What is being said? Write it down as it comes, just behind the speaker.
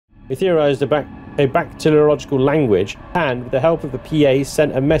we theorized a bacteriological language, and with the help of the PA,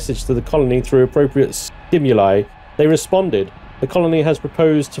 sent a message to the colony through appropriate stimuli. They responded. The colony has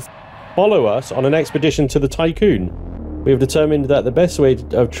proposed to follow us on an expedition to the Tiqqun. We have determined that the best way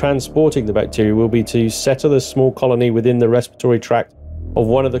of transporting the bacteria will be to settle a small colony within the respiratory tract of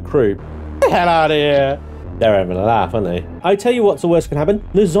one of the crew. Get the hell out of here! They're having a laugh, aren't they? I tell you what's the worst can happen.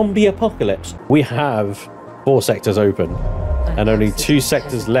 The zombie apocalypse. We have 4 sectors open, and only 2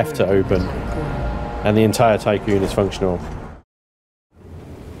 sectors left to open, and the entire Tiqqun is functional.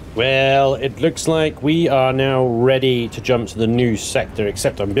 Well, it looks like we are now ready to jump to the new sector,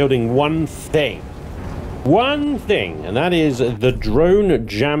 except I'm building one thing. One thing, and that is the drone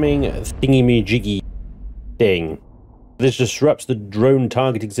jamming thingy-me-jiggy thing. This disrupts the drone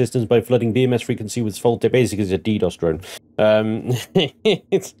targeting systems by flooding BMS frequency with faulty. Basically, it's a DDoS drone.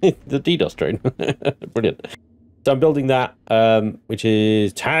 It's the DDoS drone. Brilliant. So I'm building that, which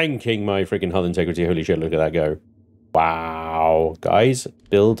is tanking my freaking hull integrity. Holy shit, look at that go. Wow. Guys,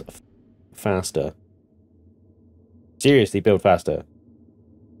 build faster. Seriously, build faster.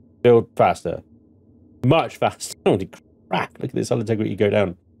 Build faster. Much faster. Holy crap, look at this hull integrity go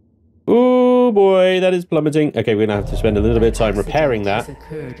down. Oh boy, that is plummeting. Okay, we're gonna have to spend a little bit of time repairing that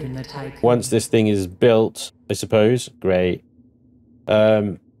once this thing is built, I suppose. Great.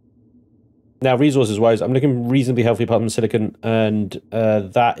 Now, resources wise, I'm looking reasonably healthy apart from silicon, and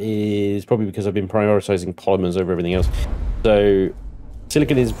that is probably because I've been prioritizing polymers over everything else. So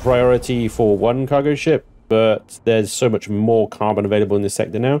silicon is priority for one cargo ship, but there's so much more carbon available in this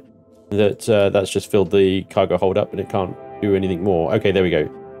sector now that that's just filled the cargo hold up and it can't do anything more. Okay, there we go.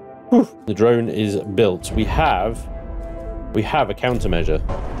 Whew. The drone is built. We have a countermeasure.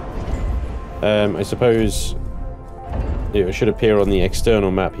 I suppose it should appear on the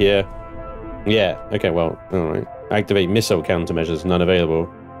external map here. Yeah, okay, well, alright. Activate missile countermeasures, none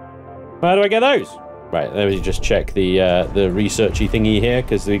available. How do I get those? Right, let me just check the researchy thingy here,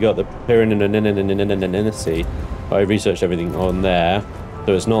 because we got the PIRANESI. I researched everything on there,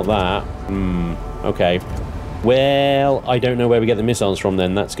 so it's not that. Okay. Well, I don't know where we get the missiles from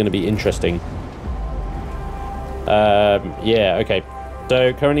then. That's going to be interesting. Yeah, okay.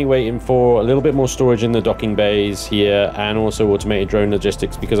 So currently waiting for a little bit more storage in the docking bays here, and also automated drone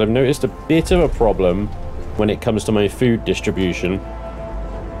logistics, because I've noticed a bit of a problem when it comes to my food distribution.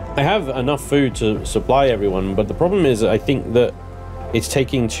 I have enough food to supply everyone, but the problem is I think that it's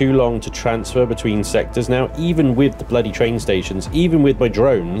taking too long to transfer between sectors now, even with the bloody train stations, even with my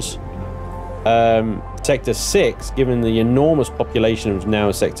drones. Sector 6, given the enormous population of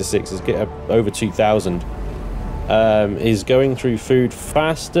now Sector 6 is over 2,000, is going through food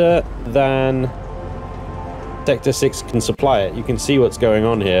faster than Sector 6 can supply it. You can see what's going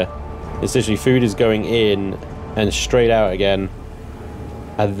on here. Essentially, food is going in and straight out again,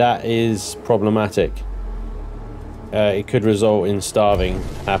 and that is problematic. It could result in starving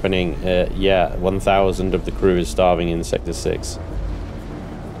happening. Yeah, 1,000 of the crew is starving in Sector 6.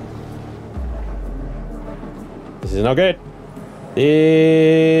 This is not good.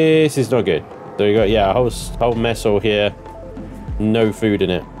 This is not good. So you got, yeah, a whole mess all here. No food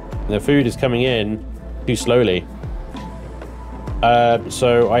in it. The food is coming in too slowly.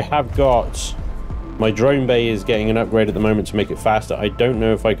 So I have got... My drone bay is getting an upgrade at the moment to make it faster. I don't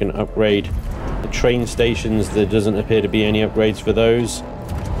know if I can upgrade the train stations. There doesn't appear to be any upgrades for those.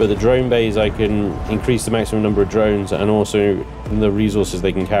 But the drone bays, I can increase the maximum number of drones and also the resources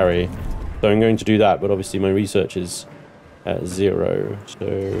they can carry. So I'm going to do that, but obviously my research is at 0.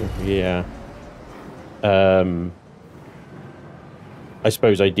 So, yeah. I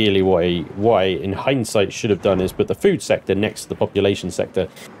suppose ideally what I, in hindsight, should have done is put the food sector next to the population sector.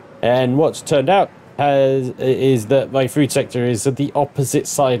 And what's turned out is that my food sector is at the opposite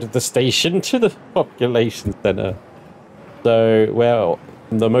side of the station to the population center. So, well,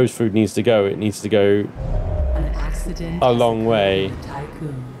 the most food needs to go. It needs to go a long way.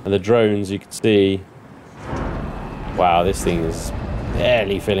 And the drones, you can see, wow, this thing is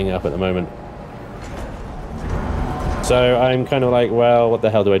barely filling up at the moment. So I'm kind of like, well, what the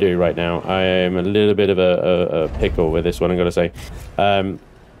hell do I do right now? I am a little bit of a pickle with this one, I've got to say.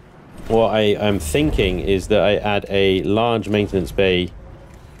 What I'm thinking is that I add a large maintenance bay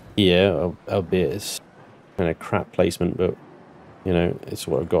here, albeit it's kind of crap placement, but, you know, it's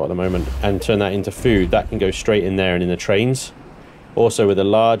what I've got at the moment, and turn that into food. That can go straight in there and in the trains. Also, with a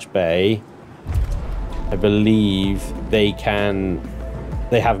large bay, I believe they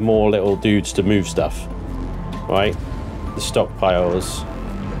have more little dudes to move stuff, right? The stockpiles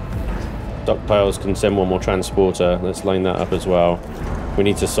can send one more transporter. Let's line that up as well. We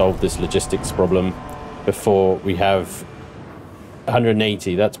need to solve this logistics problem before we have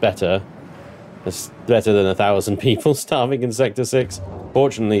 180, that's better. That's better than 1,000 people starving in Sector 6.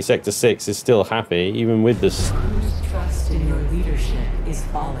 Fortunately, Sector 6 is still happy, even with this. Whose trust in your leadership is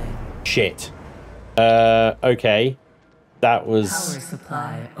falling. Shit. Okay. That was... Power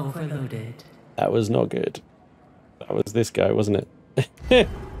supply overloaded. That was not good. That was this guy, wasn't it?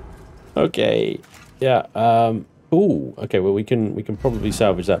 Okay. Yeah, ooh, okay, well we can probably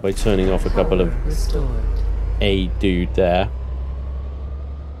salvage that by turning off a couple of a dude there.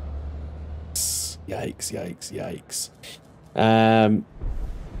 Yikes, yikes, yikes.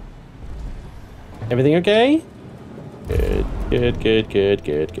 Everything okay? Good, good, good, good,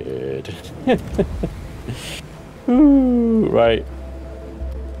 good, good. Ooh, right.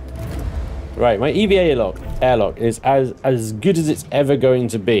 Right, my EVA airlock is as good as it's ever going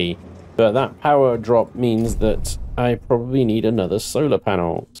to be, but that power drop means that I probably need another solar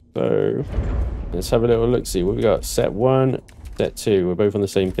panel. So let's have a little look-see. What we got? Set 1, set 2. We're both on the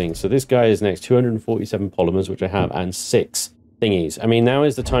same thing. So this guy is next. 247 polymers, which I have, and 6 thingies. I mean, now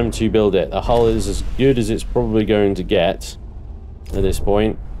is the time to build it. The hull is as good as it's probably going to get at this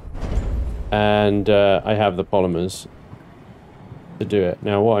point. And I have the polymers to do it.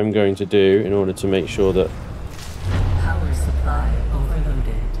 Now what I'm going to do in order to make sure that power supply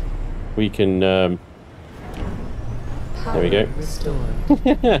overloaded, we can there we go. So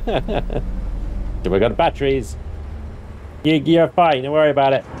we got batteries. You're fine, don't worry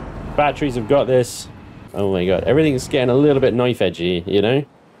about it. Batteries have got this. Oh my god, everything's getting a little bit knife edgy, you know?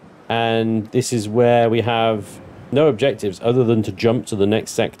 And this is where we have no objectives other than to jump to the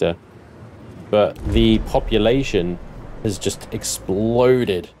next sector. But the population has just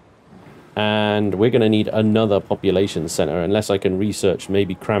exploded. And we're going to need another population center, unless I can research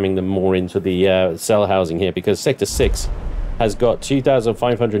maybe cramming them more into the cell housing here, because Sector 6 has got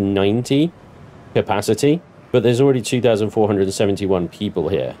 2,590 capacity, but there's already 2,471 people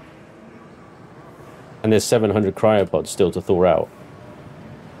here. And there's 700 cryopods still to thaw out.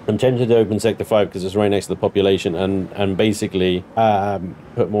 I'm tempted to open Sector 5 because it's right next to the population and basically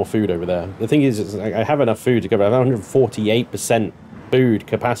put more food over there. The thing is, I have enough food to cover. I have 148% food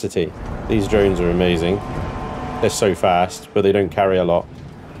capacity. These drones are amazing. They're so fast, but they don't carry a lot.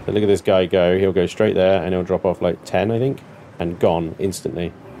 But look at this guy go. He'll go straight there and he'll drop off like 10, I think, and gone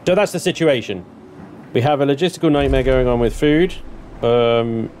instantly. So that's the situation. We have a logistical nightmare going on with food.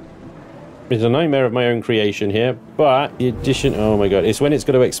 It's a nightmare of my own creation here, but the addition, oh my god, it's when it's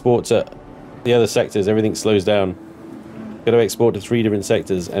got to export to the other sectors, everything slows down. Got to export to 3 different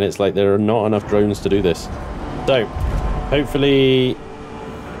sectors, and it's like there are not enough drones to do this. So, hopefully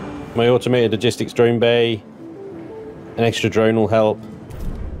my automated logistics drone bay, an extra drone will help.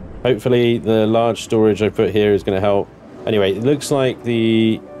 Hopefully the large storage I put here is going to help. Anyway, it looks like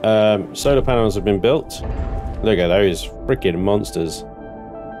the solar panels have been built. Look at those freaking monsters.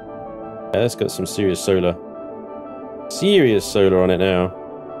 Yeah, that's got some serious solar on it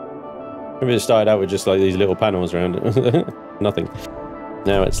now. Maybe it started out with just like these little panels around it. Nothing.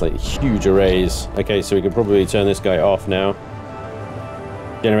 Now it's like huge arrays. Okay, so we can probably turn this guy off now.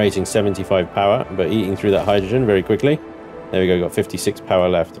 Generating 75 power, but eating through that hydrogen very quickly. There we go, got 56 power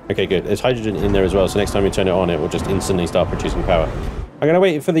left. Okay, good. There's hydrogen in there as well, so next time we turn it on, it will just instantly start producing power. I'm going to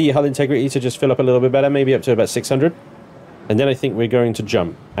wait for the hull integrity to just fill up a little bit better, maybe up to about 600. And then I think we're going to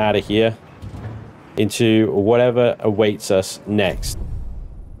jump out of here into whatever awaits us next.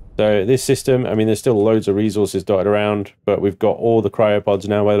 So this system, I mean, there's still loads of resources dotted around, but we've got all the cryopods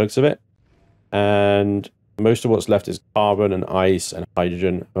now by the looks of it. And most of what's left is carbon and ice and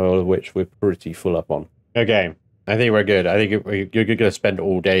hydrogen, all of which we're pretty full up on. Okay, I think we're good. I think you're going to spend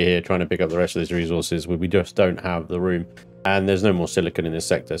all day here trying to pick up the rest of these resources. We just don't have the room. And there's no more silicon in this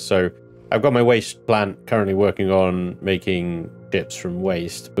sector. So I've got my waste plant currently working on making chips from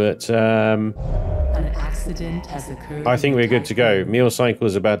waste, but an accident has occurred. I think we're good to go. Meal cycle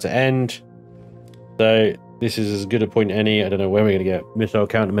is about to end, so this is as good a point as any. I don't know where we're going to get missile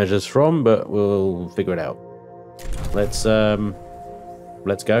countermeasures from, but we'll figure it out. Let's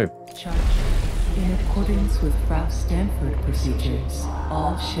go. Charge. In accordance with Frau Stanford procedures,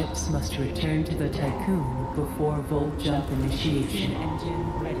 all ships must return to the Tiqqun before volt jump initiation.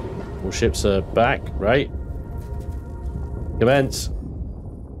 Engine ready. All ships are back, right? Commence.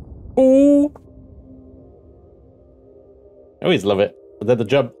 Ooh! I always love it. But then the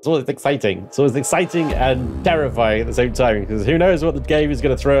jump, it's always exciting. It's always exciting and terrifying at the same time, because who knows what the game is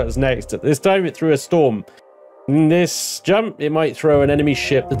going to throw at us next. This time it threw a storm. In this jump, it might throw an enemy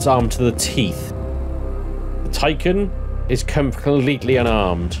ship that's armed to the teeth. The Tiqqun is completely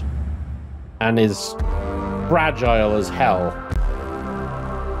unarmed and is fragile as hell.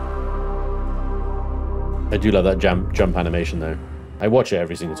 I do love that jump animation though. I watch it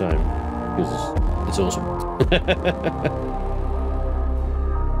every single time because it's awesome.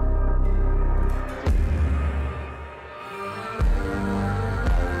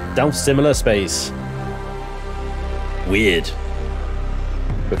 Down similar space. Weird,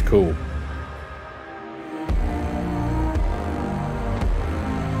 but cool.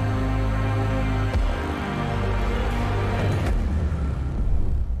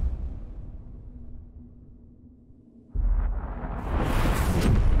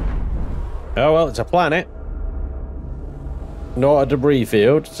 Oh, well, it's a planet. Not a debris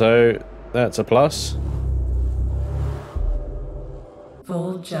field, so that's a plus.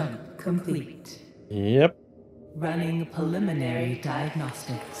 Full jump complete. Yep. Running preliminary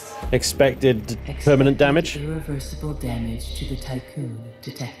diagnostics. Expected permanent damage. Irreversible damage to the Tiqqun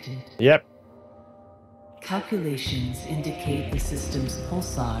detected. Yep. Calculations indicate the system's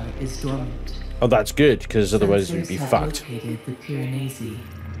pulsar is dormant. Oh, that's good, because otherwise we'd be Sensors have fucked. located the PIRANESI,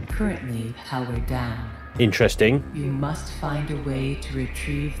 currently powered down. Interesting. You must find a way to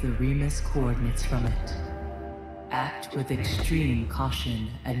retrieve the Remus coordinates from it. Act with extreme caution,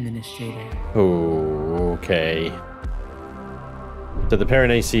 Administrator. Oh, okay. So the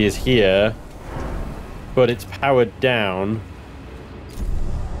PIRANESI is here, but it's powered down.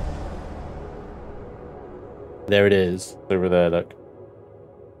 There it is. Over there, look.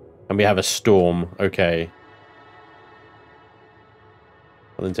 And we have a storm. Okay.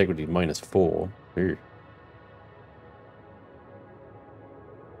 Well, integrity -4. Ooh.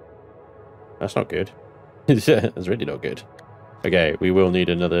 That's not good. That's really not good. Okay, we will need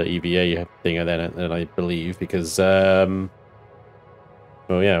another EVA thing then I believe, because well,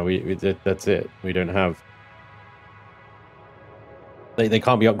 yeah, that's it. We don't have. They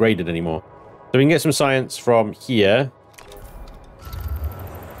can't be upgraded anymore. So we can get some science from here.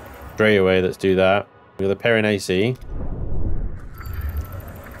 Straight away, let's do that. We got the PIRANESI.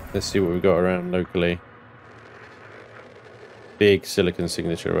 Let's see what we've got around locally. Big silicon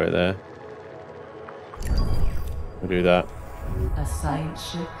signature right there. We'll do that. A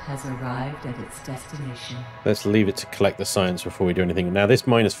science ship has arrived at its destination. Let's leave it to collect the science before we do anything. Now, this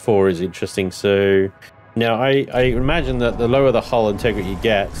 -4 is interesting. So, now I imagine that the lower the hull integrity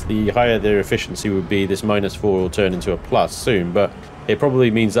gets, the higher their efficiency would be. This -4 will turn into a plus soon, but it probably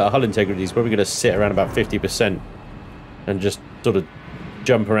means that hull integrity is probably going to sit around about 50% and just sort of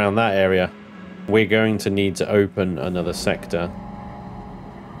jump around that area. We're going to need to open another sector.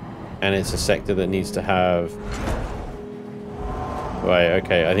 And it's a sector that needs to have... Right,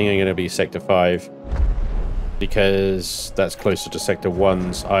 okay, I think I'm going to be Sector 5. Because that's closer to Sector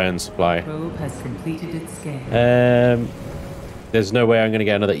 1's iron supply. Probe has completed its scan. There's no way I'm going to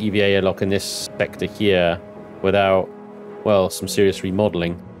get another EVA airlock in this sector here without, well, some serious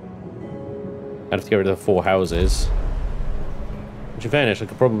remodeling. I'd have to get rid of the 4 houses. Which, in fairness, I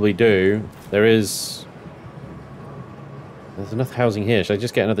could probably do. There's enough housing here. Should I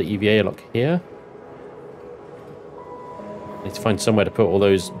just get another EVA airlock here? I need to find somewhere to put all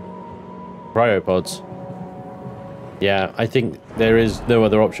those cryopods. Yeah, I think there is no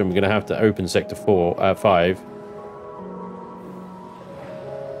other option. We're going to have to open Sector 5.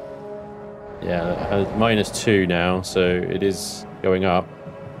 Yeah, -2 now, so it is going up.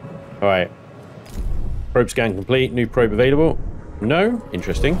 Alright. Probe scan complete. New probe available. No?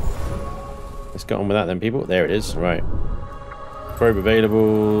 Interesting. Let's get on with that then, people. There it is. Right. Probe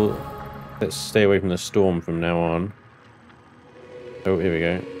available. Let's stay away from the storm from now on. Oh, here we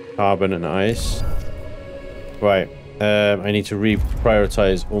go. Carbon and ice. Right. I need to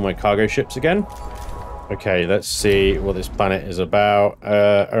reprioritize all my cargo ships again. Okay, let's see what this planet is about.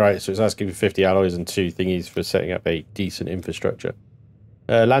 Alright, so it's asking for 50 alloys and 2 thingies for setting up a decent infrastructure.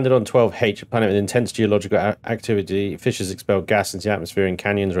 Landed on 12H, a planet with intense geological activity. Fissures expel gas into the atmosphere and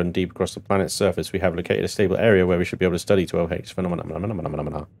canyons run deep across the planet's surface. We have located a stable area where we should be able to study 12H.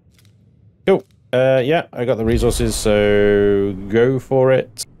 Phenomena. Cool. Yeah, I got the resources, so go for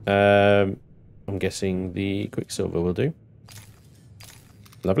it. I'm guessing the Quicksilver will do.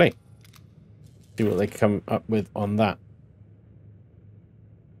 Lovely. See what they come up with on that.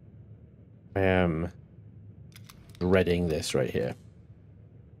 I am dreading this right here.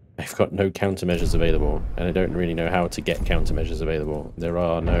 I've got no countermeasures available, and I don't really know how to get countermeasures available.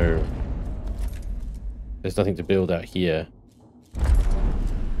 There's nothing to build out here.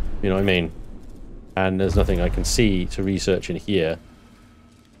 You know what I mean? And there's nothing I can see to research in here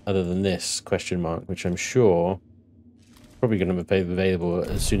other than this question mark, which I'm sure probably going to be available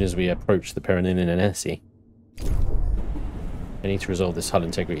as soon as we approach the PIRANESI. I need to resolve this hull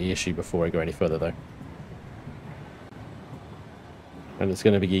integrity issue before I go any further, though. And it's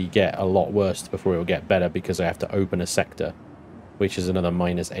going to get a lot worse before it will get better because I have to open a sector. which is another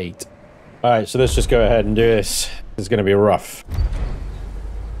 -8. All right, so let's just go ahead and do this. It's going to be rough.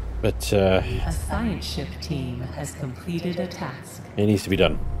 But a science ship team has completed a task. It needs to be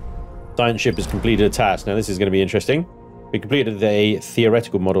done. Science ship has completed a task. Now, this is going to be interesting. We completed a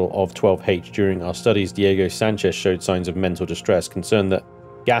theoretical model of 12H. During our studies, Diego Sanchez showed signs of mental distress. Concerned that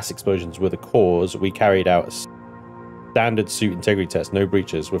gas explosions were the cause, we carried out a standard suit integrity test. No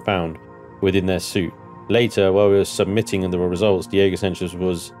breaches were found within their suit. Later, while we were submitting the results, Diego Sanchez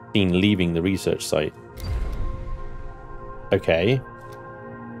was seen leaving the research site. Okay.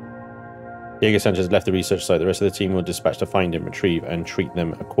 Diego Sanchez left the research site. The rest of the team were dispatched to find him, retrieve, and treat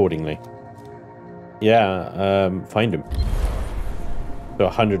them accordingly. Yeah, find him. Got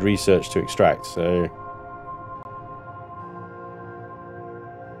 100 research to extract, so...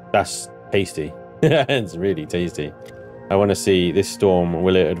 That's tasty. It's really tasty. I want to see this storm.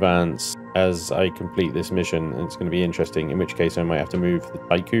 Will it advance as I complete this mission? It's going to be interesting, in which case I might have to move the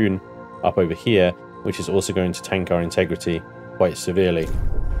Tiqqun up over here, which is also going to tank our integrity quite severely.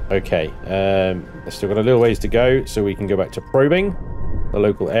 Okay, still got a little ways to go, so we can go back to probing the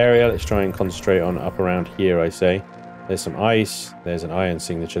local area. Let's try and concentrate on up around here, I say. There's some ice. There's an iron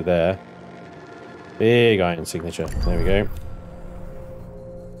signature there. Big iron signature. There we go.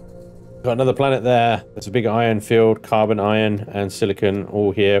 Got another planet there. There's a big iron field, carbon, iron, and silicon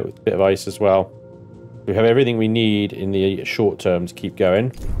all here with a bit of ice as well. We have everything we need in the short term to keep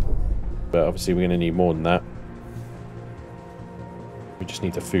going. But obviously we're going to need more than that. We just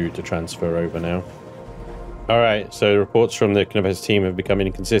need the food to transfer over now. Alright, so reports from the Knopf's team have become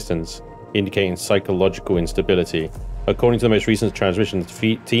inconsistent, indicating psychological instability. According to the most recent transmission,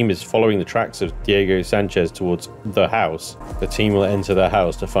 the team is following the tracks of Diego Sanchez towards the house. The team will enter the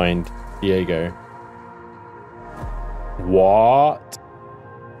house to find Diego. What?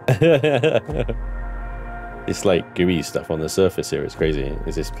 It's like gooey stuff on the surface here. It's crazy.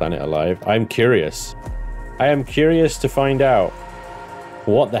 Is this planet alive? I'm curious. I am curious to find out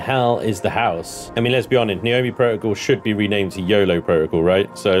what the hell is the house. I mean, let's be honest. Nvme Protocol should be renamed to YOLO Protocol,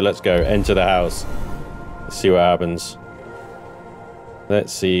 right? So let's go. Enter the house. Let's see what happens.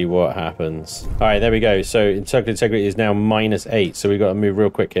 Let's see what happens. All right, there we go. So integrity is now -8. So we've got to move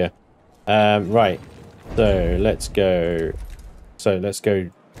real quick here. Right. So let's go. So let's go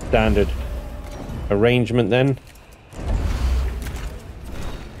standard arrangement then.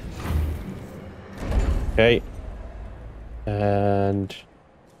 Okay. And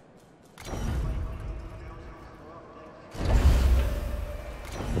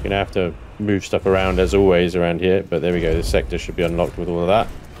we're gonna have to move stuff around as always around here, but there we go. This sector should be unlocked with all of that.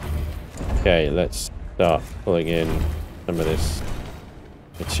 Okay, let's start pulling in some of this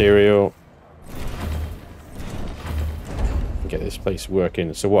material. Get this place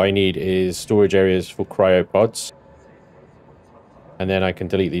working. So what I need is storage areas for cryopods, and then I can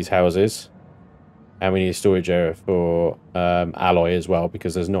delete these houses. And we need a storage area for alloy as well,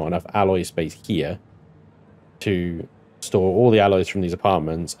 because there's not enough alloy space here to store all the alloys from these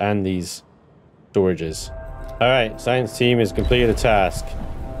apartments and these storages. All right, science team has completed a task.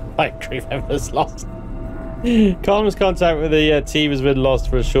 Like, crew members lost. Comms contact with the team has been lost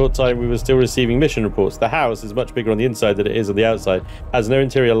for a short time. We were still receiving mission reports. The house is much bigger on the inside than it is on the outside, has no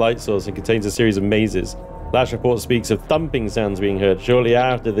interior light source, and contains a series of mazes. Last report speaks of thumping sounds being heard. Shortly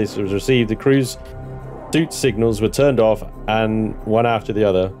after this was received, the crew's suit signals were turned off, and one after the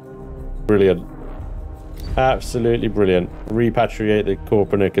other. Brilliant. Absolutely brilliant. Repatriate the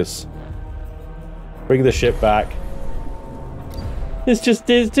Copernicus. Bring the ship back. It's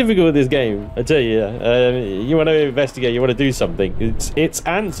difficult with this game, I tell you. You want to investigate, you want to do something. Its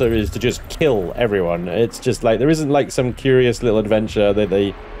answer is to just kill everyone. It's just like, there isn't like some curious little adventure that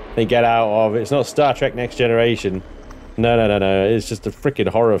they get out of. It's not Star Trek Next Generation. No. It's just a freaking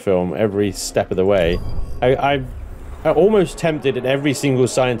horror film every step of the way. I'm almost tempted in every single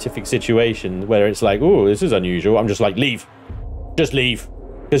scientific situation where it's like, oh, this is unusual. I'm just like, leave. Just leave.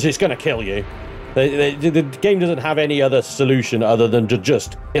 Because it's going to kill you. The game doesn't have any other solution other than to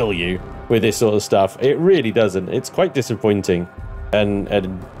just kill you with this sort of stuff. It really doesn't. It's quite disappointing and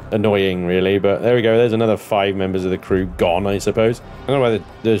annoying, really. But there we go. There's another 5 members of the crew gone, I suppose. I don't know why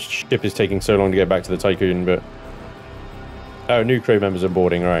the ship is taking so long to get back to the Tiqqun, but... Oh, new crew members are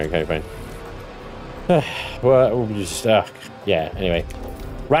boarding. All right, okay, fine. Well, we'll just... yeah, anyway.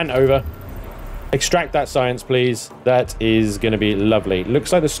 Rant over. Extract that science, please. That is going to be lovely.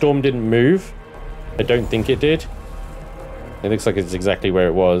 Looks like the storm didn't move. I don't think it did. It looks like it's exactly where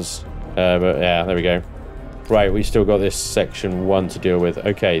it was. But yeah, there we go. Right, we still got this section 1 to deal with.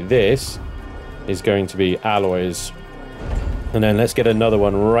 Okay, this is going to be alloys. And then let's get another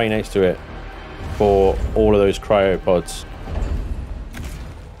one right next to it for all of those cryopods.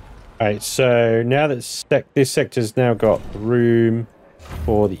 Alright, so now that this sector's now got room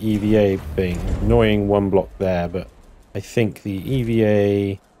for the EVA thing. Annoying one block there, but I think the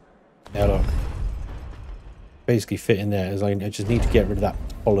EVA airlock basically fit in there, as I just need to get rid of that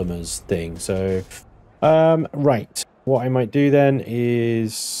polymers thing. So, right. What I might do then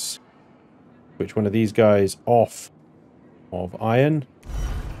is switch one of these guys off of iron.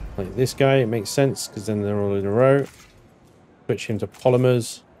 Like this guy, it makes sense, because then they're all in a row. Switch him to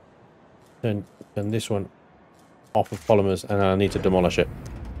polymers. Then this one off of polymers, and I need to demolish it.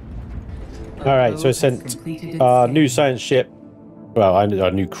 Alright, so I sent our new science ship, well, our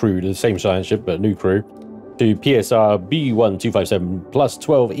new crew, the same science ship, but new crew, to PSR B1257 plus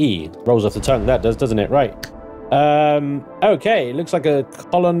 12E. Rolls off the tongue, that does, doesn't it? Right. Okay, it looks like a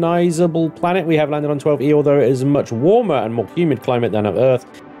colonizable planet. We have landed on 12E, although it is a much warmer and more humid climate than on Earth.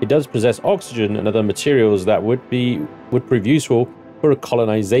 It does possess oxygen and other materials that would prove useful for a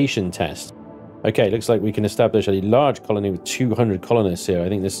colonization test. Okay, looks like we can establish a large colony with 200 colonists here. I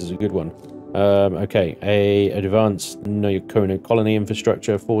think this is a good one. Okay, a advanced Nokono colony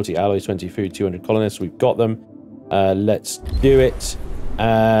infrastructure, 40 alloys, 20 food, 200 colonists. We've got them. Let's do it.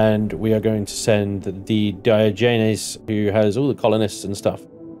 And we are going to send the Diogenes, who has all the colonists and stuff.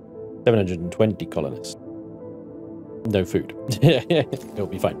 720 colonists. No food. It'll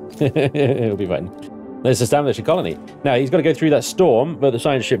be fine. It'll be fine. Let's establish a colony. Now, he's got to go through that storm, but the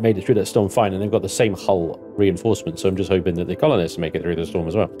science ship made it through that storm fine, and they've got the same hull reinforcement, so I'm just hoping that the colonists make it through the storm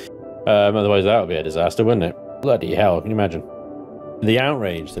as well. Otherwise, that would be a disaster, wouldn't it? Bloody hell, can you imagine? The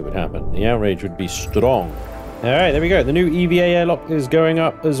outrage that would happen. The outrage would be strong. All right, there we go. The new EVA airlock is going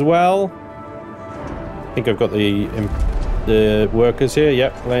up as well. I think I've got the workers here.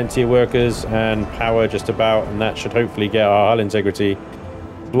 Yep, plenty of workers and power just about, and that should hopefully get our hull integrity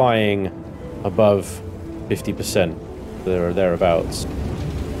flying above 50% there or thereabouts.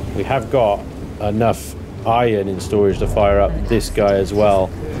 We have got enough iron in storage to fire up this guy as well.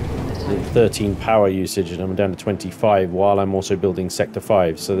 13 power usage, and I'm down to 25 while I'm also building Sector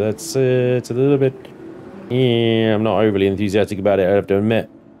 5. So that's it's a little bit... Yeah, I'm not overly enthusiastic about it, I have to admit.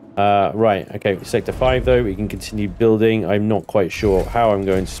 Right, okay, Sector 5 though, we can continue building. I'm not quite sure how I'm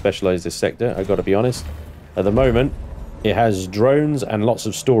going to specialize this sector, I've got to be honest. At the moment, it has drones and lots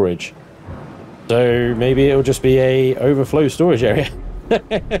of storage. So maybe it'll just be a overflow storage area. I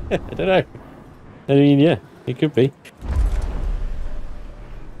don't know. I mean, yeah, it could be.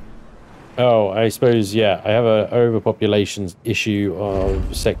 Oh, I suppose, yeah, I have an overpopulation issue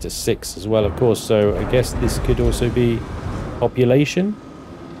of Sector 6 as well, of course, so I guess this could also be population?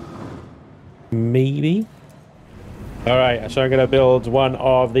 Maybe? Alright, so I'm going to build one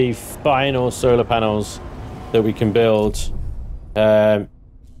of the final solar panels that we can build.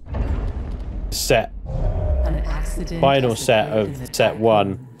 Final set of set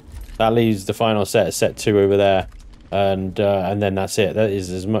 1. That leaves the final set of set 2 over there. And then that's it. That is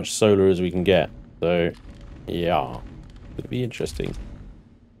as much solar as we can get. So, yeah. It'll be interesting.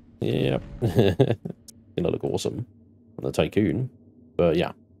 Yeah. Gonna look awesome on the Tiqqun. But,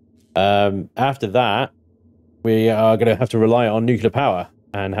 yeah. After that, we are going to have to rely on nuclear power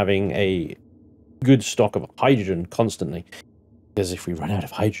and having a good stock of hydrogen constantly. Because if we run out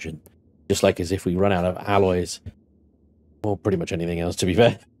of hydrogen, just like as if we run out of alloys, or pretty much anything else, to be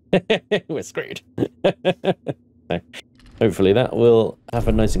fair, we're screwed. Hopefully that will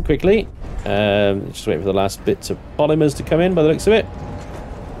happen nice and quickly. Just wait for the last bits of polymers to come in by the looks of it.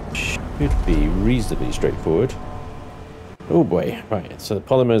 Should be reasonably straightforward. Oh boy, right, so the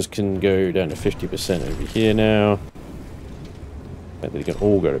polymers can go down to 50% over here now. They can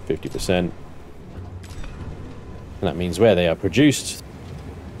all go to 50%. And that means where they are produced.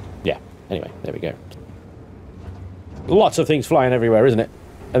 Yeah, anyway, there we go. Lots of things flying everywhere, isn't it?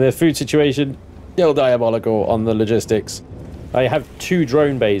 And the food situation, still diabolical on the logistics. I have 2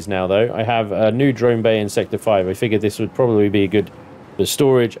 drone bays now, though. I have a new drone bay in Sector 5. I figured this would probably be good for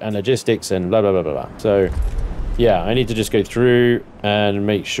storage and logistics and blah, blah, blah, blah, blah. So, yeah, I need to just go through and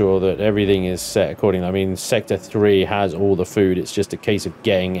make sure that everything is set accordingly. I mean, Sector 3 has all the food. It's just a case of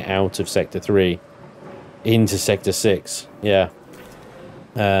getting out of Sector 3 into Sector 6. Yeah.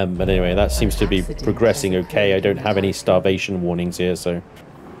 But anyway, that seems to be progressing okay. I don't have any starvation warnings here, so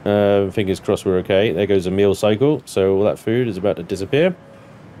fingers crossed we're okay. There goes a meal cycle, so all that food is about to disappear.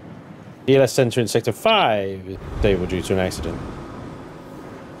 ELS center in Sector 5 is stable due to an accident.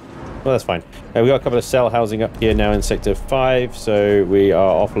 Well, that's fine. We got a couple of cell housing up here now in Sector 5, so we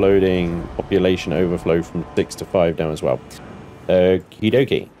are offloading population overflow from 6 to 5 now as well. Okie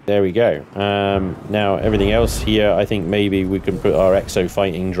dokie. There we go. Now, everything else here, I think maybe we can put our exo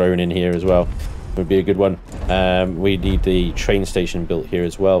fighting drone in here as well. would be a good one. We need the train station built here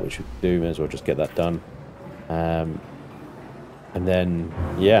as well, which we can do. May as well just get that done. And then,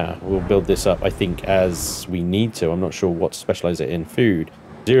 yeah, we'll build this up, I think, as we need to. I'm not sure what to specialize it in. Food.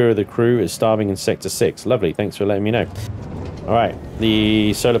 0 of the crew is starving in Sector 6. Lovely, thanks for letting me know. Alright,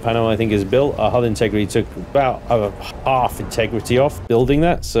 the solar panel, I think, is built. Our hull integrity took about half integrity off building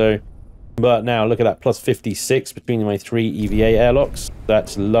that, so... But now, look at that, plus 56 between my 3 EVA airlocks.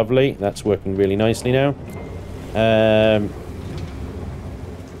 That's lovely. That's working really nicely now.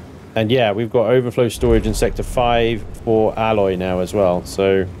 And yeah, we've got overflow storage in Sector 5 for alloy now as well.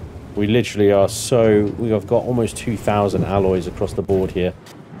 So we literally are we have got almost 2,000 alloys across the board here.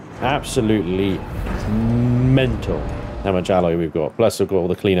 Absolutely mental how much alloy we've got. Plus we've got all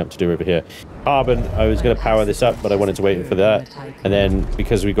the cleanup to do over here. Carbon, I was going to power this up, but I wanted to wait for that. And then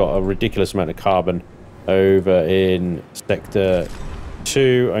because we got a ridiculous amount of carbon over in Sector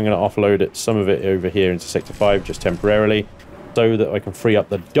 2, I'm going to offload some of it over here into Sector 5 just temporarily, so that I can free up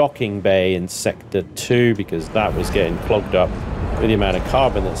the docking bay in Sector 2, because that was getting clogged up with the amount of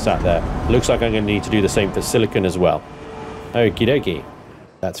carbon that sat there. Looks like I'm going to need to do the same for silicon as well. Okie dokie.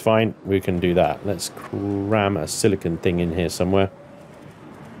 That's fine. We can do that. Let's cram a silicon thing in here somewhere.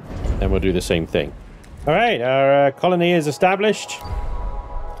 And we'll do the same thing. All right, our colony is established.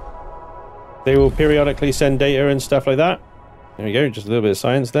 They will periodically send data and stuff like that. There we go, just a little bit of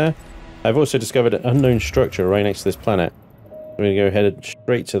science there. I've also discovered an unknown structure right next to this planet. We're going to go headed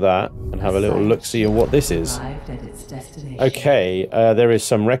straight to that and have a little look-see of what this is. Okay, there is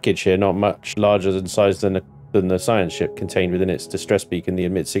some wreckage here, not much larger in size than the science ship contained within its distress beacon. The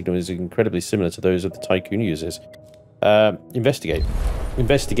emit signal is incredibly similar to those of the Tiqqun users. Investigate.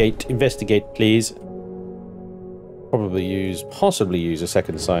 Investigate, please. Possibly use a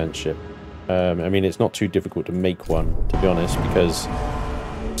second science ship. I mean, it's not too difficult to make one, to be honest, because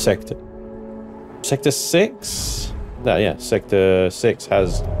Sector 6? No, yeah, Sector 6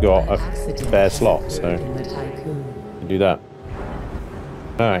 has got a spare slot, so do that.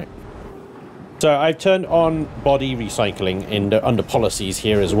 Alright. So I've turned on body recycling under policies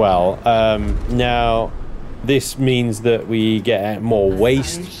here as well. Now, this means that we get more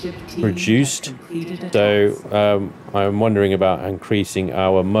waste produced. So I'm wondering about increasing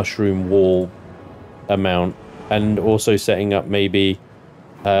our mushroom wall amount, and also setting up maybe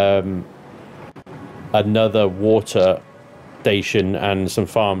another water station and some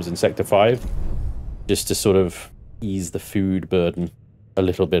farms in Sector 5, just to sort of ease the food burden a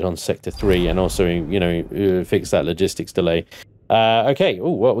little bit on Sector 3, and also, you know, fix that logistics delay. Okay,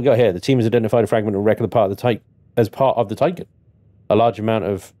 what we got here? The team has identified a fragment of wreck as part of the Tiqqun. A large amount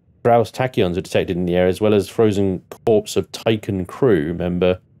of Browse tachyons are detected in the air, as well as frozen corpse of Tiqqun crew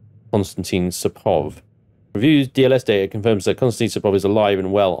member Konstantin Sapov. Reviews DLS data confirms that Konstantin Sapov is alive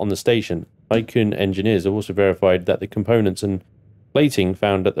and well on the station. Tiqqun engineers have also verified that the components and plating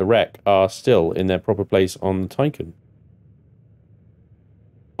found at the wreck are still in their proper place on the Tiqqun.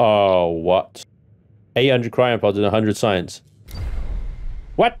 Oh, what? 800 cryopods and 100 science.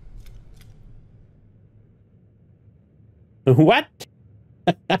 What? What?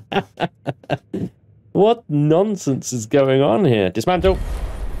 What nonsense is going on here? Dismantle.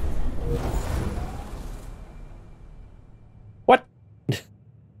 What?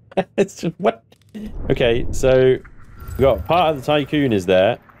 It's just, what? Okay, so we got part of the Tiqqun is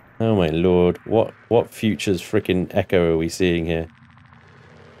there. Oh my lord, what future's freaking echo are we seeing here?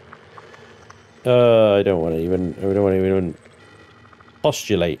 I don't want to even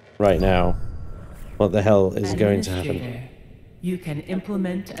postulate right now what the hell is going to happen. You can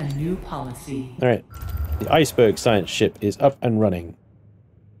implement a new policy. All right, the iceberg science ship is up and running.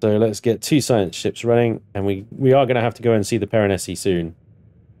 So let's get 2 science ships running, and we are going to have to go and see the PIRANESI soon.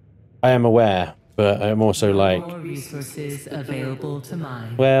 I am aware, but I'm also like, more resources available to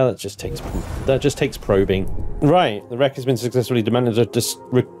mine. Well, that just takes probing. Right, the wreck has been successfully demanded.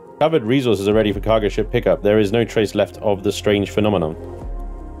 Recovered resources are ready for cargo ship pickup. There is no trace left of the strange phenomenon.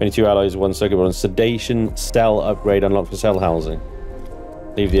 22 alloys, 1 circuit board, sedation cell upgrade unlocked for cell housing.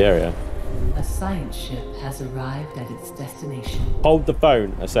 Leave the area. A science ship has arrived at its destination. Hold the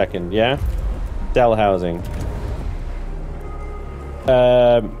phone a second, yeah? Cell housing.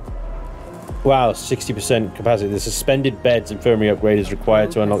 Wow, 60% capacity. The suspended beds infirmary upgrade is required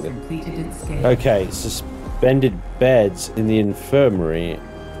to unlock it. Okay, suspended beds in the infirmary.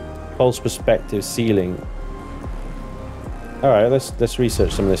 Pulse perspective ceiling. Alright, let's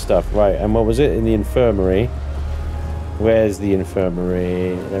research some of this stuff. Right, and what was it in the infirmary? Where's the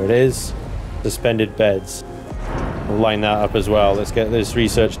infirmary? There it is. Suspended beds. We'll line that up as well. Let's get this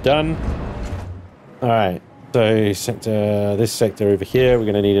research done. Alright. So sector, this sector over here, we're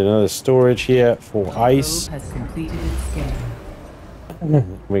going to need another storage here for ice. Has completed its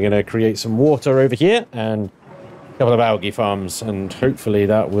scan. We're going to create some water over here and a couple of algae farms, and hopefully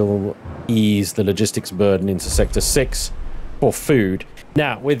that will ease the logistics burden into Sector 6 for food.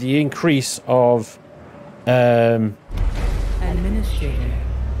 Now, with the increase of... Administrator,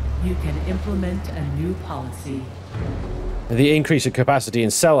 you can implement a new policy. The increase of capacity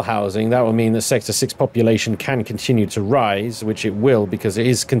in cell housing, that will mean that Sector 6 population can continue to rise, which it will because it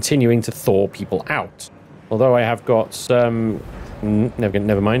is continuing to thaw people out. Although I have got some...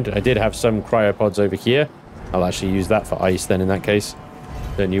 Never mind. I did have some cryopods over here. I'll actually use that for ice then in that case.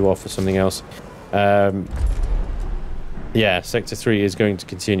 Turn you off for something else. Yeah, Sector 3 is going to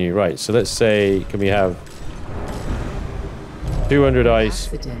continue. Right, so let's say, can we have 200 ice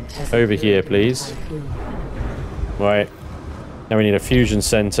over here, please? Right. Now we need a fusion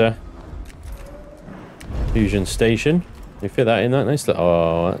center. Fusion station. Can we fit that in that nice?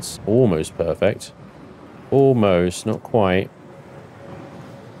 Oh, that's almost perfect. Almost, not quite.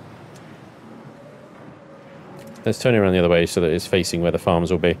 Let's turn it around the other way so that it's facing where the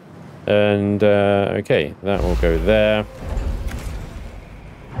farms will be. And, okay, that will go there.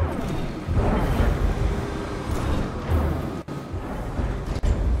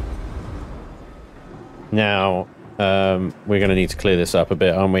 Now, we're going to need to clear this up a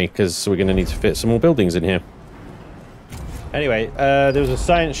bit, aren't we? Because we're going to need to fit some more buildings in here. Anyway, there was a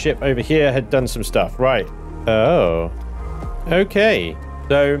science ship over here, had done some stuff. Right. Oh. Okay.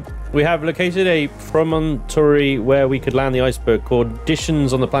 So, we have located a promontory where we could land the iceberg.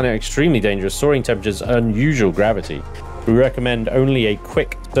 Conditions on the planet are extremely dangerous. Soaring temperatures, unusual gravity. We recommend only a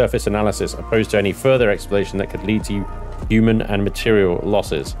quick surface analysis, opposed to any further exploration that could lead to human and material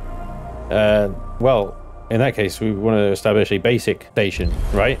losses. Well, in that case, we want to establish a basic station,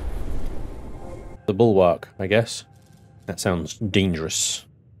 right? The bulwark, I guess. That sounds dangerous,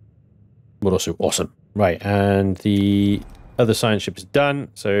 but also awesome. Right, and the other science ship is done,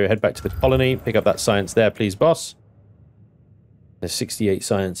 so head back to the colony, pick up that science there, please, boss. There's 68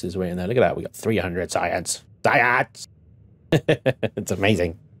 sciences waiting there. Look at that, we got 300 science. Science! It's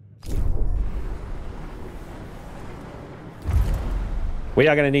amazing. We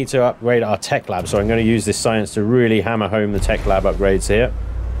are going to need to upgrade our tech lab, so I'm going to use this science to really hammer home the tech lab upgrades here.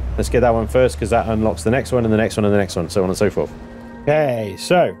 Let's get that one first, because that unlocks the next one, and the next one, and the next one, so on and so forth. Okay,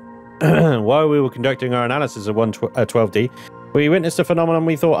 so while we were conducting our analysis of 12D, we witnessed a phenomenon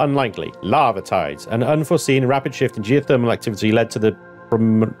we thought unlikely. Lava tides. An unforeseen rapid shift in geothermal activity led to the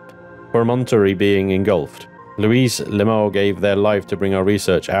promontory being engulfed. Louise Lemore gave their life to bring our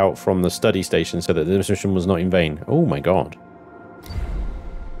research out from the study station so that the mission was not in vain. Oh my god.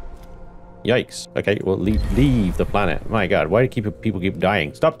 Yikes. Okay, well, leave the planet. My god, why do people keep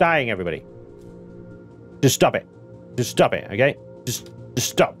dying? Stop dying, everybody. Just stop it. Just stop it, okay? Just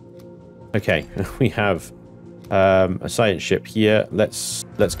stop. Okay, we have a science ship here. Let's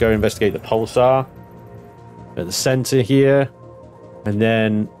go investigate the pulsar at the center here. And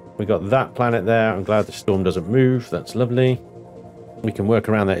then we got that planet there. I'm glad the storm doesn't move. That's lovely. We can work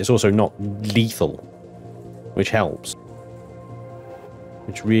around that. It's also not lethal, which helps.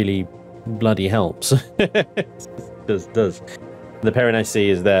 Which really bloody helps. does. The PIRANESI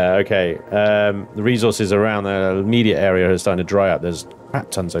is there. Okay. The resources around the immediate area are starting to dry up. There's crap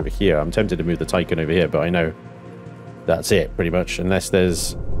tons over here. I'm tempted to move the Tiqqun over here, but I know that's it pretty much, unless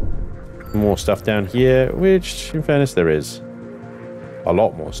there's more stuff down here, which in fairness there is a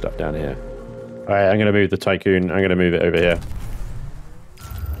lot more stuff down here. All right, I'm going to move the Tiqqun. I'm going to move it over here.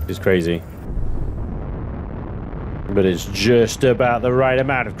 It's crazy, but it's just about the right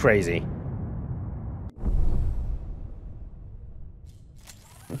amount of crazy.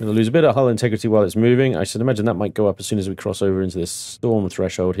 I'm going to lose a bit of hull integrity while it's moving. I should imagine that might go up as soon as we cross over into this storm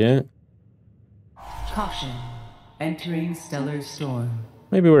threshold here. Caution. Entering stellar storm.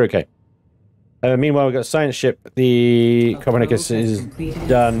 Maybe we're okay. Meanwhile, we've got science ship. The Copernicus is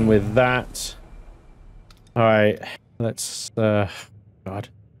done with that. All right. Let's... God.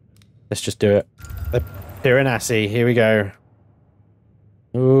 Let's just do it. The PIRANESI. Here we go.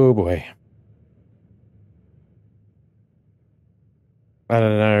 Oh, boy. I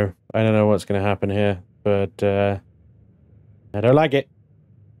don't know. I don't know what's going to happen here, but I don't like it.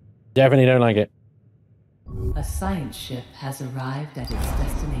 Definitely don't like it. A science ship has arrived at its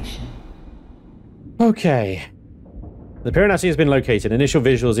destination. Okay. The PIRANESI has been located. Initial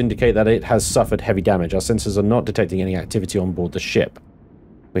visuals indicate that it has suffered heavy damage. Our sensors are not detecting any activity on board the ship.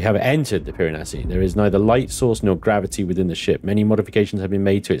 We have entered the PIRANESI. There is neither light source nor gravity within the ship. Many modifications have been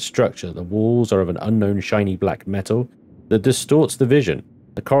made to its structure. The walls are of an unknown shiny black metal that distorts the vision.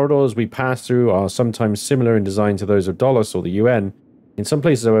 The corridors we pass through are sometimes similar in design to those of DOLOS or the UN. In some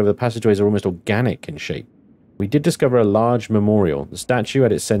places, however, the passageways are almost organic in shape. We did discover a large memorial. The statue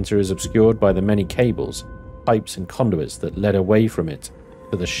at its center is obscured by the many cables, pipes and conduits that led away from it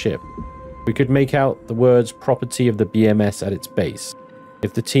to the ship. We could make out the words property of the BMS at its base.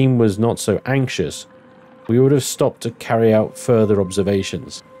 If the team was not so anxious, we would have stopped to carry out further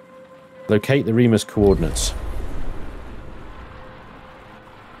observations. Locate the Remus coordinates.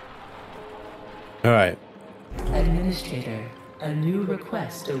 Alright. Administrator, a new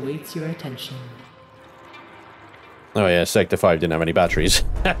request awaits your attention. Oh yeah, Sector 5 didn't have any batteries.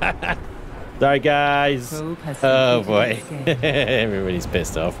 Sorry guys. Oh boy. Everybody's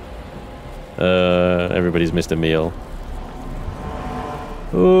pissed off. Everybody's missed a meal.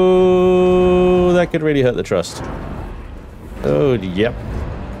 Oh, that could really hurt the trust. Oh, yep.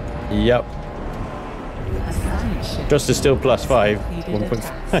 Yep. Trust is still +5.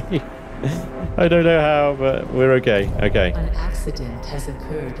 1.5. I don't know how, but we're okay. Okay. An accident has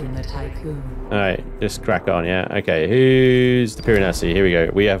occurred in the Tiqqun. Alright, just crack on, yeah? Okay, who's the PIRANESI? Here we go.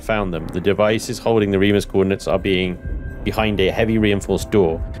 We have found them. The devices holding the Remus coordinates are behind a heavy reinforced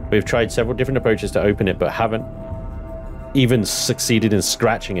door. We've tried several different approaches to open it, but haven't even succeeded in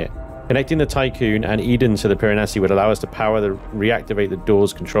scratching it. Connecting the Tiqqun and Eden to the PIRANESI would allow us to reactivate the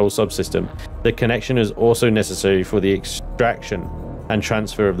door's control subsystem. The connection is also necessary for the extraction and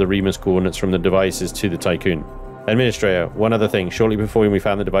transfer of the Remus coordinates from the devices to the Tiqqun. Administrator, one other thing. Shortly before we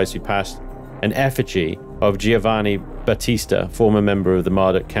found the device, we passed an effigy of Giovanni Battista, former member of the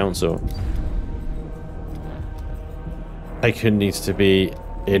Marduk Council. Tiqqun needs to be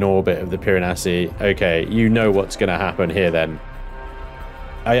in orbit of the PIRANESI. Okay, you know what's going to happen here then.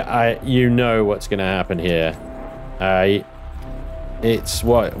 You know what's going to happen here. It's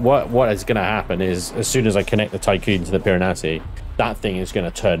what is going to happen is as soon as I connect the Tiqqun to the PIRANESI, that thing is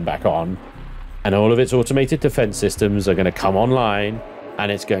going to turn back on, and all of its automated defense systems are going to come online,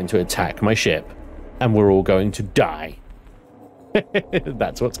 and it's going to attack my ship, and we're all going to die.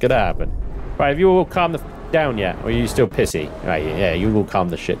 That's what's going to happen. Right, have you all calmed down yet, or are you still pissy? Right, yeah, you will calm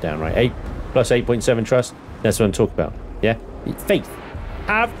the shit down, right? 8 plus 8.7 trust. That's what I'm talking about. Yeah, faith.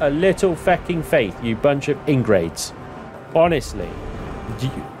 Have a little fucking faith, you bunch of ingrades. Honestly,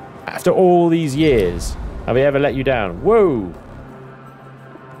 after all these years, have I ever let you down? Whoa!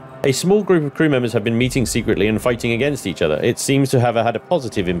 A small group of crew members have been meeting secretly and fighting against each other. It seems to have had a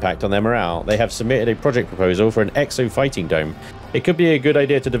positive impact on their morale. They have submitted a project proposal for an exo fighting dome. It could be a good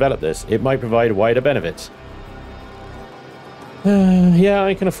idea to develop this. It might provide wider benefits. Yeah,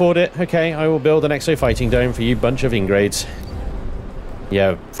 I can afford it. Okay, I will build an exo fighting dome for you bunch of ingrades.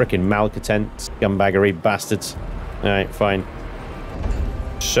 Yeah, frickin' malcontents, scumbaggery bastards. Alright, fine.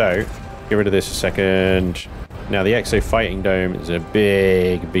 So, get rid of this a second. Now, the Exo Fighting Dome is a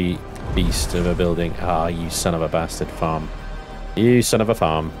big beast of a building. Ah, you son of a bastard farm. You son of a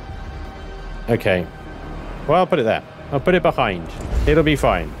farm. Okay. Well, I'll put it there. I'll put it behind. It'll be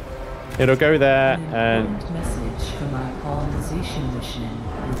fine. It'll go there and... message from our colonization mission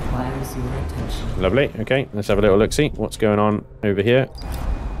requires your attention. Lovely. Okay, let's have a little look-see. What's going on over here?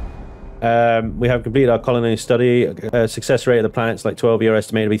 We have completed our colony study. Success rate of the planets like 12 are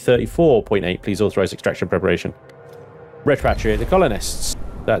estimated to be 34.8. Please authorize extraction preparation. Repatriate the colonists.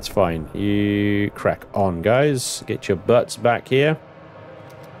 That's fine. You crack on, guys. Get your butts back here.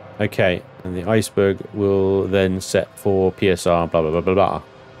 Okay, and the iceberg will then set for PSR, blah, blah, blah, blah, blah.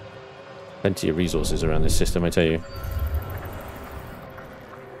 Plenty of resources around this system, I tell you.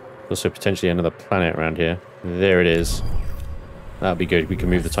 Also, potentially another planet around here. There it is. That'll be good. We can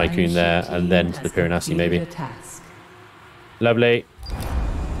move the Tiqqun there and then to the PIRANESI, maybe. Lovely.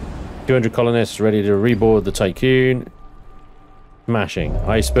 200 colonists ready to reboard the Tiqqun. Smashing.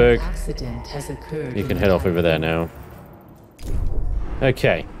 Iceberg. Accident has occurred. You can head off over there now.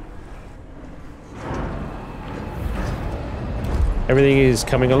 Okay. Everything is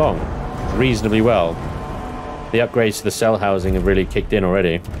coming along reasonably well. The upgrades to the cell housing have really kicked in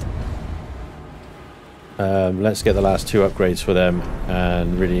already. Let's get the last 2 upgrades for them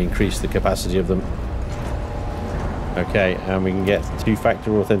and really increase the capacity of them. Okay, and we can get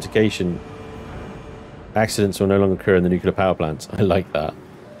 2-factor authentication. Accidents will no longer occur in the nuclear power plants. I like that.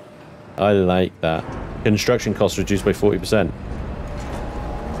 I like that. Construction costs reduced by 40%.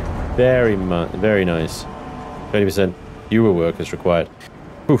 Very nice. 20% fewer workers required.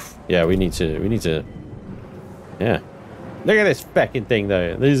 Oof. Yeah, we need to. Yeah. Look at this fucking thing,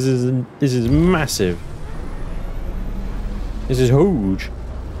 though. This is massive. This is huge.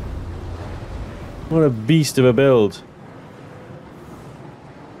 What a beast of a build.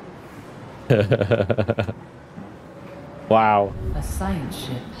 Wow. A science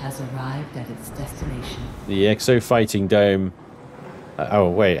ship has arrived at its destination. The Exo Fighting Dome. Oh,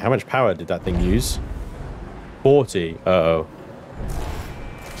 wait. How much power did that thing use? 40. Uh-oh.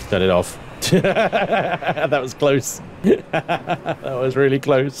 Turn it off. That was close. That was really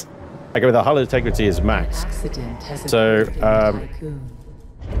close. Okay, the hull integrity is max. So,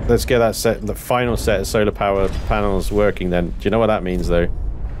 let's get that set, the final set of solar power panels working then. Do you know what that means, though?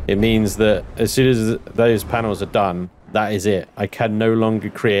 It means that as soon as those panels are done, that is it. I can no longer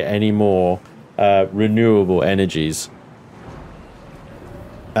create any more renewable energies.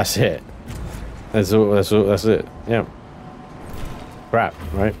 That's it. That's it. Yeah. Crap,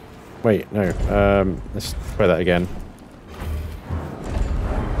 right? Wait, no. Let's try that again.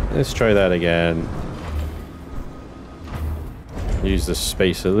 Let's try that again. Use the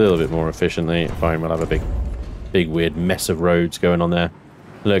space a little bit more efficiently. Fine, we'll have a big weird mess of roads going on there.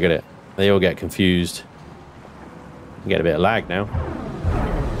 Look at it. They all get confused. Get a bit of lag now.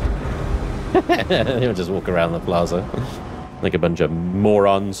 They'll just walk around the plaza like a bunch of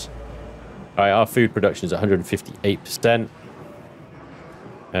morons. Alright, our food production is at 158%.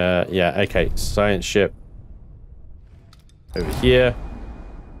 Yeah, okay. Science ship. Over here.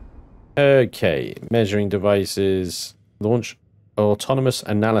 Okay. Measuring devices. Launch autonomous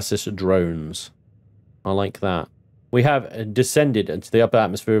analysis drones. I like that. We have descended into the upper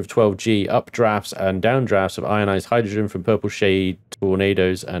atmosphere of 12G, updrafts and downdrafts of ionized hydrogen from purple shade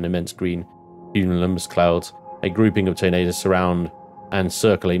tornadoes and immense green cumulus clouds. A grouping of tornadoes surround and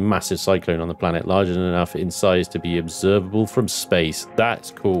circle a massive cyclone on the planet, larger than enough in size to be observable from space.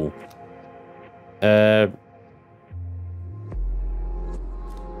 That's cool.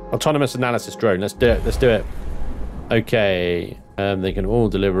 Autonomous analysis drone. Let's do it. Let's do it. Okay. They can all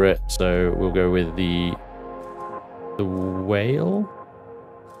deliver it, so we'll go with the whale.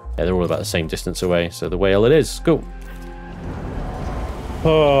 Yeah, they're all about the same distance away, so the whale it is. Cool.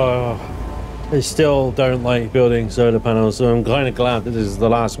 Oh, I still don't like building solar panels, so I'm kind of glad that this is the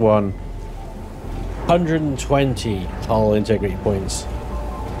last one. 120 hull integrity points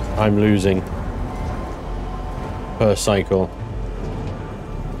I'm losing per cycle.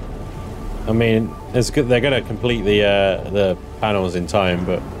 I mean, it's good. They're going to complete the panels in time,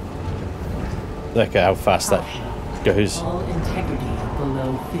 but look at how fast that goes. Hull integrity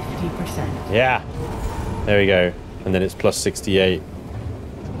below 50%. Yeah, there we go. And then it's plus 68.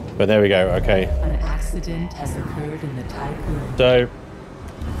 But there we go. Okay. An accident has occurred in the Tiqqun. So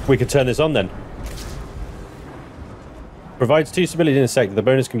we could turn this on then. Provides 2 civilians in a sector. The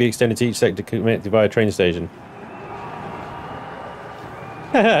bonus can be extended to each sector connected via a train station.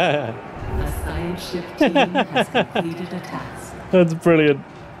 A science ship team has completed a task. That's brilliant.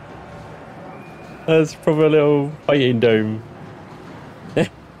 That's probably a little fighting dome. In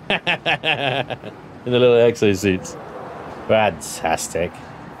the little exosuits. Fantastic.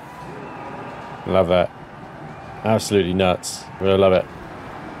 Love that. Absolutely nuts. Really love it.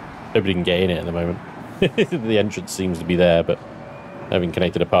 Nobody can get in it at the moment. The entrance seems to be there, but I haven't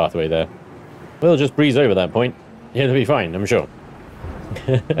connected a pathway there. We'll just breeze over that point. Yeah, it'll be fine, I'm sure.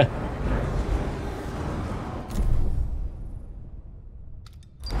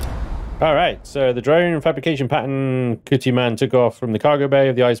 Alright, so the drone fabrication pattern Kutiman took off from the cargo bay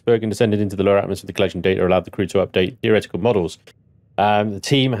of the iceberg and descended into the lower atmosphere. The collection data allowed the crew to update theoretical models. The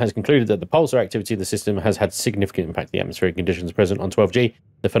team has concluded that the pulsar activity of the system has had significant impact on the atmospheric conditions present on 12G.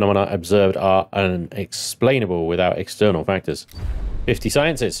 The phenomena observed are unexplainable without external factors. 50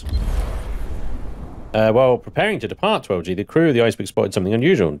 sciences. While preparing to depart 12G, the crew of the iceberg spotted something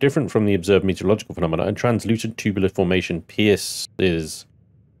unusual. Different from the observed meteorological phenomena, a translucent tubular formation pierces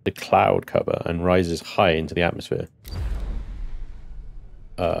the cloud cover and rises high into the atmosphere.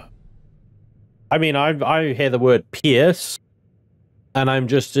 I mean, I hear the word pierce, and I'm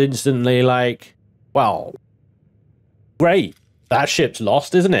just instantly like, well, great. That ship's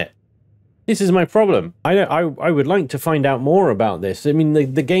lost, isn't it? This is my problem. I would like to find out more about this. I mean,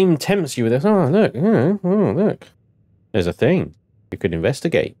 the game tempts you with this. Oh, look. Oh, look. There's a thing. You could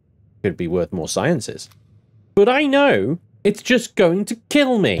investigate. Could be worth more sciences. But I know it's just going to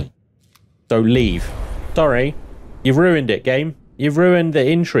kill me. So leave. Sorry. You've ruined it, game. You've ruined the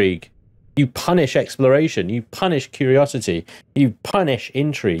intrigue. You punish exploration. You punish curiosity. You punish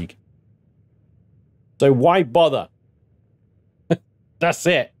intrigue. So why bother? That's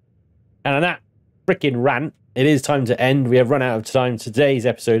it. And on that freaking rant, it is time to end. We have run out of time today's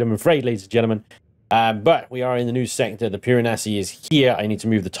episode, I'm afraid, ladies and gentlemen. But we are in the new sector. The PIRANESI is here. I need to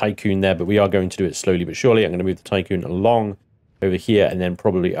move the Tiqqun there, but we are going to do it slowly but surely. I'm going to move the Tiqqun along over here and then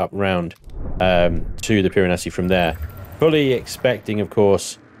probably up round to the PIRANESI from there. Fully expecting, of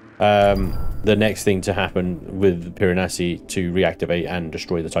course, the next thing to happen with PIRANESI to reactivate and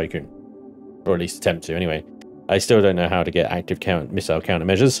destroy the Tiqqun. Or at least attempt to, anyway. I still don't know how to get active missile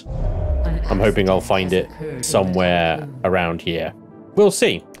countermeasures. I'm hoping I'll find it somewhere around here. We'll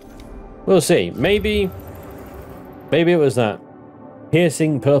see. We'll see. Maybe it was that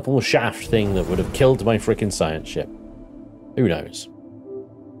piercing purple shaft thing that would have killed my frickin' science ship. Who knows?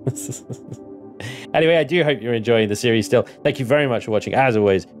 Anyway, I do hope you're enjoying the series still. Thank you very much for watching. As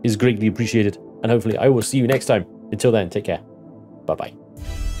always, it's greatly appreciated. And hopefully I will see you next time. Until then, take care. Bye-bye.